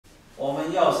我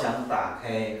们要想打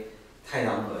开太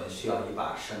阳轮，需要一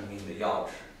把生命的钥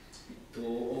匙。To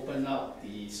open up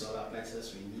the solar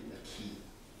plexus, we need a key.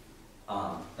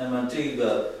 那么这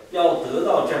个要得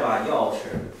到这把钥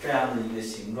匙，这样的一个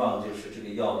形状就是这个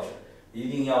钥匙，一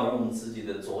定要用自己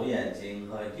的左眼睛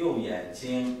和右眼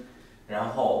睛，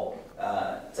然后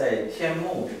在天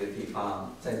目这个地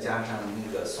方，再加上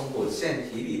那个松果腺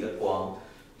体里的光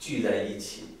聚在一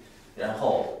起，然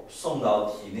后送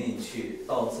到体内去，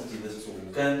到自己的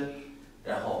祖根，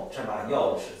然后这把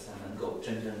钥匙才能够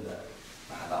真正的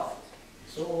拿到。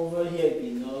So over here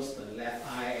denotes the left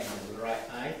eye and the right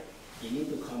eye. You need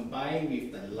to combine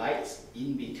with the lights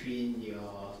in between the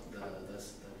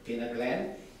pineal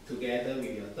gland together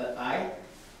with your third eye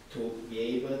to be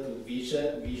able to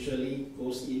visually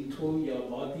goes into your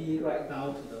body right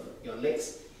down to your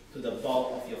legs to the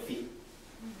ball of your feet.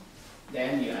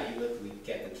 Then you are able to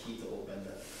get the key to open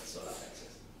the solar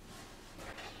plexus.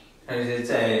 而且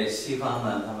在西方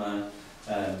呢，他们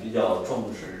比较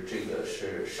重视这个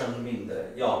是生命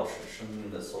的钥匙，生命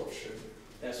的锁匙。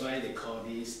That's why they call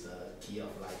this the key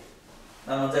of life.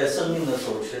 那么在生命的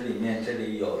锁匙里面，这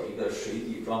里有一个水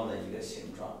底状的一个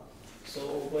形状。So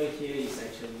over here is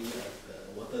actually like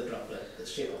the water droplet, the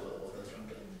shape of a water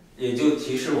droplet. 也就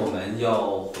提示我们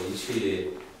要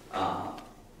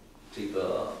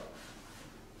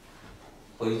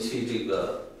回去这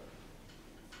个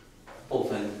部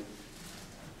分，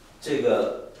这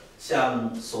个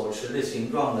像锁匙的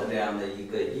形状的这样的一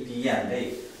滴眼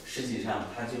泪，实际上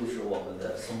它就是我们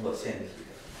的松果腺体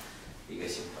的一个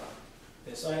形状。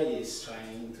That's why it's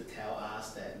trying to tell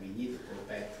us that we need to go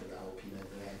back to our pineal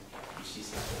gland, which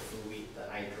is like the fluid, the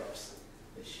eye drops,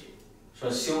 the shape. 说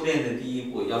修炼的第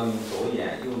一步要用左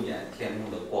眼、右眼天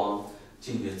目的光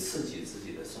进去刺激自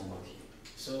己的松果体。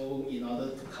So in order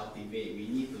to cultivate, we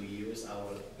need to use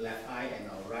our left eye and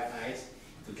our right eyes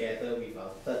together with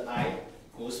our third eye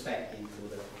goes back into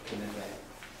the pineal gland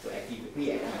to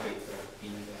reactivate the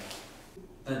pineal gland.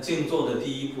 那静坐的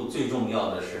第一步最重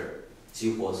要的是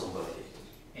激活松果体。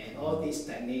And all these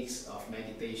techniques of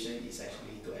meditation is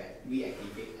actually to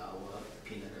reactivate our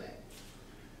pineal gland.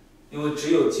 因为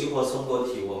只有激活松果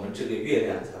体，我们这个月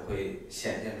亮才会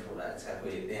显现出来，才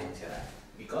会亮起来。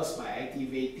Because by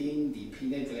activating the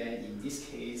pineal gland, in this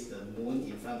case, the moon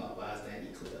in front of us, then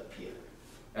it could appear.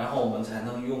 然后我们才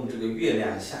能用这个月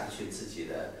亮下去自己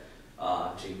的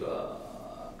这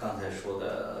个刚才说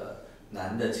的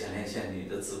男的前列腺、女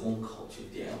的子宫口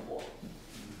去点火。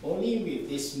Only with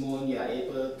this moon you are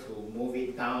able to move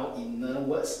it down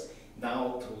inwards,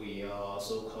 down to your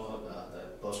so-called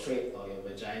the prostate or your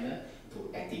vagina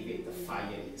to activate the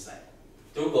fire inside.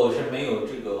 如果是没有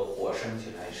这个火升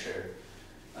起来是，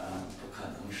不可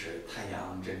能是太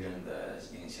阳真正的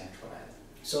映现出来的。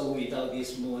So without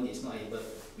this moon,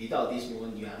 without this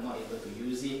moon, you are not able to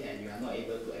use it, and you are not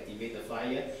able to activate the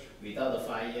fire. Without the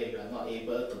fire, you are not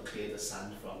able to clear the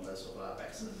sun from the solar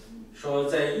plexus. 说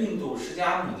在印度释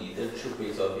迦牟尼的智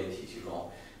慧教学体系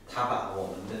中，他把我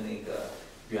们的那个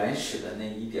原始的那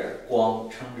一点光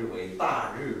称之为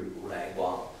大日如来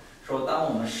光。说当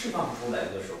我们释放出来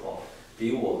的时候，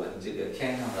比我们这个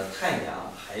天上的太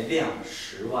阳还亮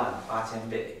108000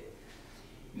倍。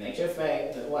In actual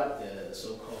fact, what the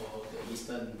so-called the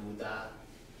Eastern Buddha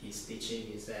is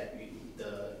teaching is that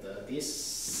this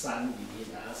sun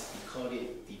within us, he called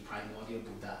it the primordial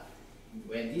Buddha.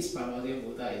 When this primordial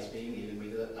Buddha is being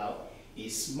illuminated out,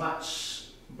 it's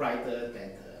much brighter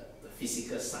than the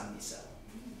physical sun itself.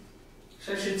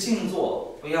 这是静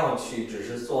坐，不要去只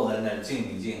是坐在那儿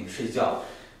静一静睡觉，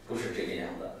不是这个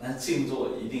样的。那静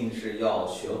坐一定是要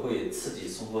学会刺激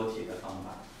松果体的方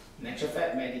法。In actual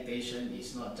fact, meditation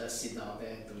is not just sit down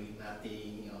there doing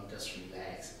nothing, just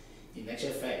relax. In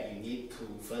actual fact, you need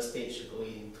to first stage go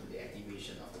into the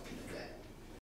activation of the